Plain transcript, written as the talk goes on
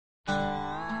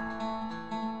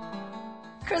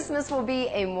Christmas will be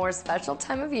a more special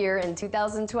time of year in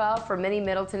 2012 for many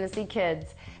Middle Tennessee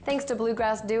kids, thanks to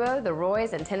bluegrass duo The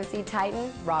Roys and Tennessee Titan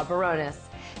Rob Bironas.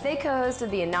 They co-hosted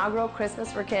the inaugural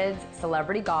Christmas for Kids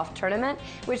Celebrity Golf Tournament,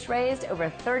 which raised over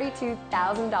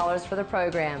 $32,000 for the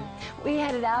program. We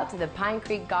headed out to the Pine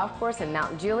Creek Golf Course in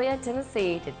Mount Juliet,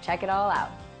 Tennessee to check it all out.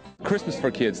 Christmas for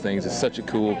Kids things is such a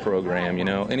cool program, you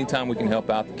know. Anytime we can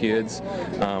help out the kids,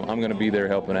 I'm going to be there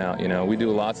helping out, you know. We do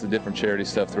lots of different charity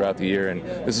stuff throughout the year, and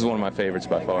this is one of my favorites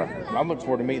by far. I'm looking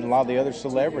forward to meeting a lot of the other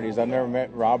celebrities. I've never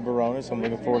met Rob Bironas. I'm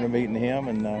looking forward to meeting him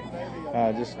and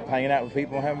just hanging out with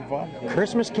people and having fun.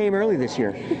 Christmas came early this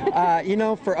year. You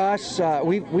know, for us,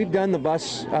 we've done the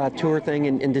bus tour thing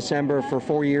in December for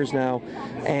 4 years now,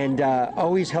 and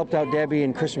always helped out Debbie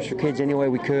in Christmas for Kids any way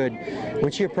we could.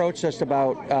 When she approached us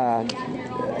about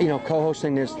you know,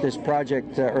 co-hosting this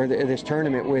project or this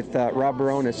tournament with Rob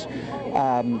Bironas,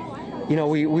 you know,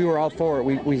 we were all for it.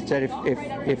 We said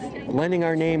if lending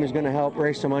our name is going to help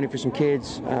raise some money for some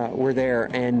kids, we're there.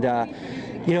 And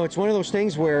you know, it's one of those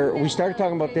things where we started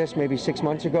talking about this maybe 6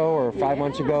 months ago or 5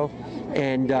 months ago,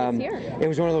 and it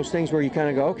was one of those things where you kind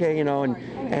of go, okay, you know,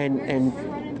 and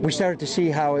we started to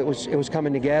see how it was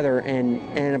coming together,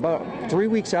 and about 3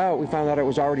 weeks out, we found out it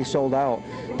was already sold out.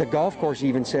 The golf course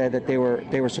even said that they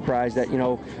were surprised that, you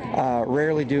know,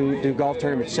 rarely do golf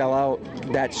tournaments sell out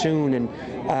that soon,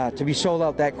 and to be sold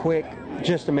out that quick,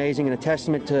 just amazing, and a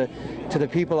testament to the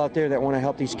people out there that want to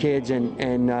help these kids,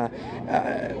 and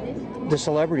the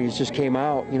celebrities just came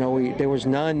out. You know, there was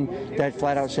none that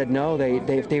flat out said no.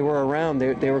 If they were around,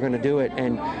 they were going to do it,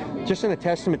 and just in a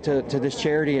testament to this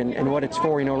charity and what it's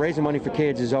for. You know, raising money for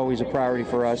kids is always a priority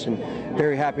for us, and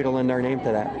very happy to lend our name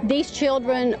to that. These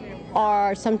children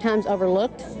are sometimes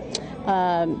overlooked.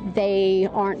 They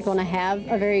aren't going to have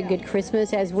a very good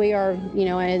Christmas as we are, you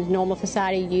know, as normal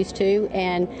society used to,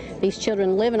 and these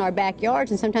children live in our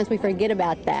backyards, and sometimes we forget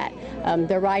about that.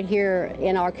 They're right here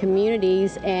in our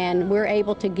communities, and we're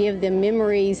able to give them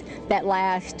memories that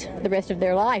last the rest of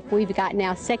their life. We've got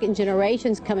now second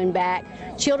generations coming back,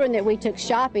 children that we took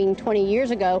shopping 20 years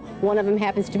ago. One of them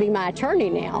happens to be my attorney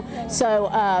now.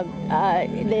 So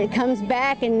it comes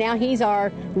back, and now he's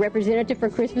our representative for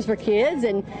Christmas for Kids,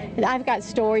 and I've got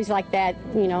stories like that,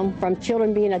 you know, from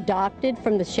children being adopted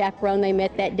from the chaperone they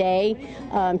met that day,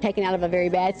 taken out of a very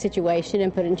bad situation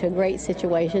and put into a great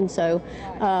situation. So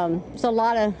a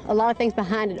lot of things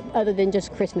behind it other than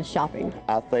just Christmas shopping.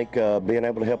 I think being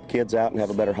able to help kids out and have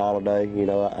a better holiday, you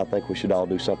know, I think we should all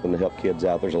do something to help kids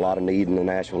out. There's a lot of need in the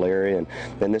Nashville area,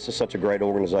 and this is such a great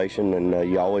organization,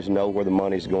 and you always know where the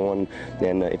money's going,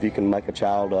 and if you can make a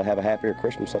child have a happier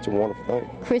Christmas, that's a wonderful thing.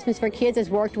 Christmas for Kids has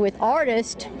worked with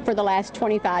artists for the last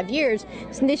 25 years.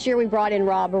 So this year we brought in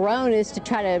Rob Bironas to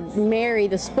try to marry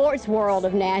the sports world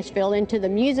of Nashville into the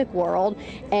music world,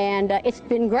 and it's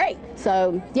been great.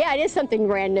 So yeah, it is something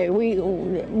brand new. We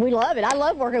love it. I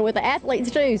love working with the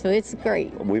athletes too, so it's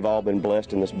great. We've all been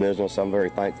blessed in this business. I'm very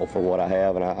thankful for what I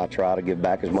have, and I try to give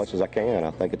back as much as I can.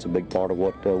 I think it's a big part of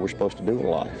what we're supposed to do in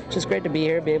life. It's just great to be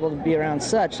here, be able to be around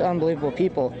such unbelievable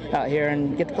people out here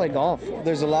and get to play golf.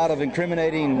 There's a lot of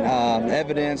incriminating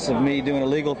evidence of me doing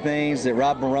illegal things that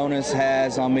Rob Bironas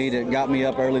has on me that got me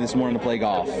up early this morning to play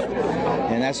golf,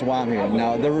 and that's why I'm here.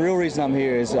 Now, the real reason I'm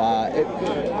here is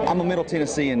I'm a Middle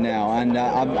Tennessean now, and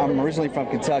I'm originally from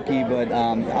Kentucky, but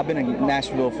I've been in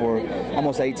Nashville for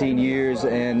almost 18 years,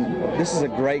 and this is a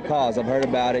great cause. I've heard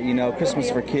about it. You know,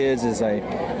 Christmas for Kids is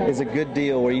a good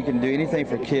deal where you can do anything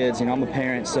for kids. You know, I'm a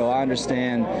parent, so I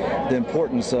understand the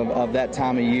importance of that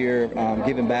time of year,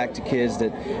 giving back to kids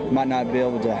that might not be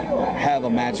able to have a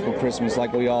magical Christmas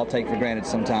like we all take for granted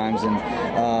sometimes, and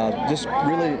just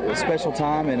really a special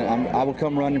time, and I will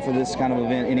come running for this kind of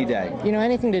event any day. You know,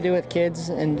 anything to do with kids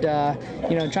and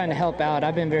you know, trying to help out.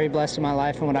 I've been very blessed in my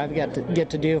life and what I've got to get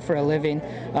to do for a living.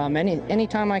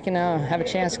 Anytime I can have a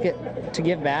chance to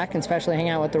give back, and especially hang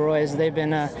out with the Roys, they've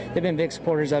been big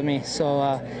supporters of me.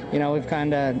 So you know, we've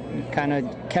kind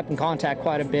of kept in contact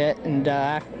quite a bit, and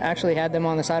actually had them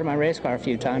on the side of my race car a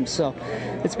few times. So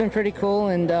it's been pretty cool,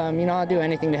 and you know, I'll do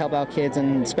anything to help out kids,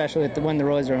 and especially when the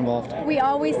Roys are involved. We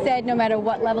always said no matter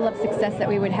what level of success that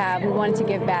we would have, we wanted to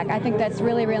give back. I think that's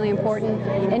really, really important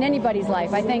in anybody's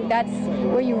life. I think that's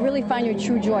where you really find your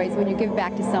true joys, when you give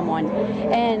back to someone.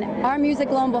 And our music,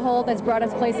 lo and behold, has brought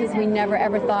us places we never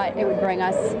ever thought it would bring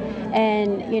us.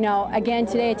 And, you know, again,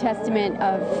 today a testament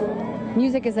of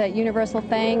music is a universal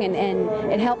thing, and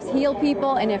it helps heal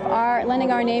people, and if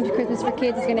lending our name to Christmas for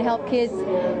Kids is going to help kids,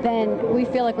 then we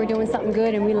feel like we're doing something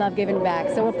good, and we love giving back.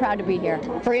 So we're proud to be here.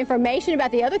 For information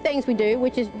about the other things we do,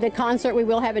 which is the concert we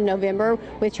will have in November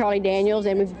with Charlie Daniels,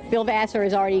 and Bill Vassar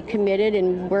is already committed,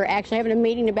 and we're actually having a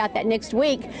meeting about that next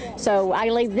week. So I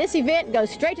leave this event, go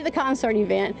straight to the concert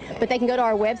event, but they can go to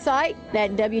our website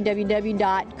at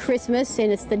www.christmas,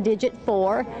 and it's the digit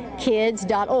 4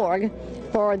 kids.org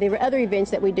for the other events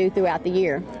that we do throughout the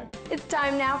year. It's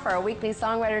time now for our weekly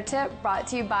songwriter tip, brought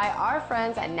to you by our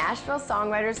friends at Nashville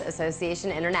Songwriters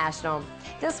Association International.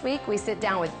 This week we sit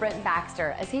down with Brent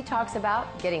Baxter as he talks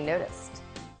about getting noticed.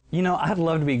 You know, I'd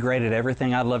love to be great at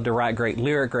everything. I'd love to write great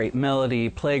lyric, great melody,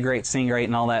 play great, sing great,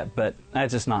 and all that, but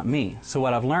that's just not me. So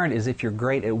what I've learned is if you're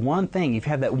great at one thing, if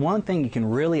you have that one thing you can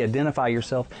really identify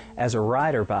yourself as a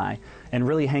writer by and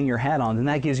really hang your hat on, then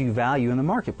that gives you value in the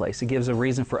marketplace. It gives a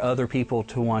reason for other people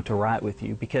to want to write with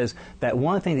you, because that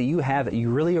one thing that you have that you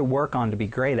really work on to be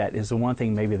great at is the one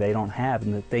thing maybe they don't have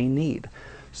and that they need.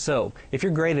 So if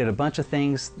you're great at a bunch of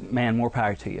things, man, more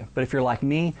power to you. But if you're like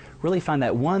me, really find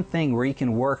that one thing where you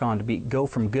can work on to go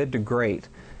from good to great,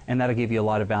 and that'll give you a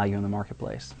lot of value in the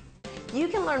marketplace. You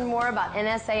can learn more about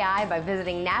NSAI by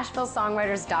visiting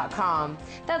NashvilleSongwriters.com.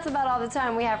 That's about all the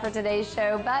time we have for today's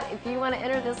show, but if you want to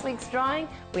enter this week's drawing,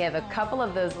 we have a couple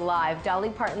of those live Dolly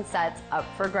Parton sets up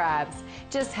for grabs.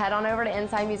 Just head on over to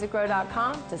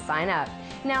InsideMusicRow.com to sign up.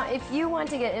 Now, if you want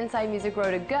to get Inside Music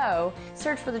Row to go,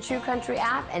 search for the True Country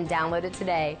app and download it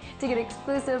today to get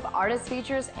exclusive artist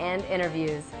features and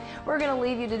interviews. We're going to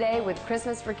leave you today with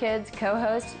Christmas for Kids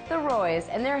co-host The Roys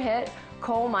and their hit,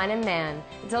 Coal Mining Man.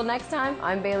 Until next time,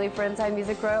 I'm Bailey for Inside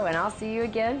Music Row, and I'll see you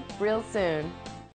again real soon.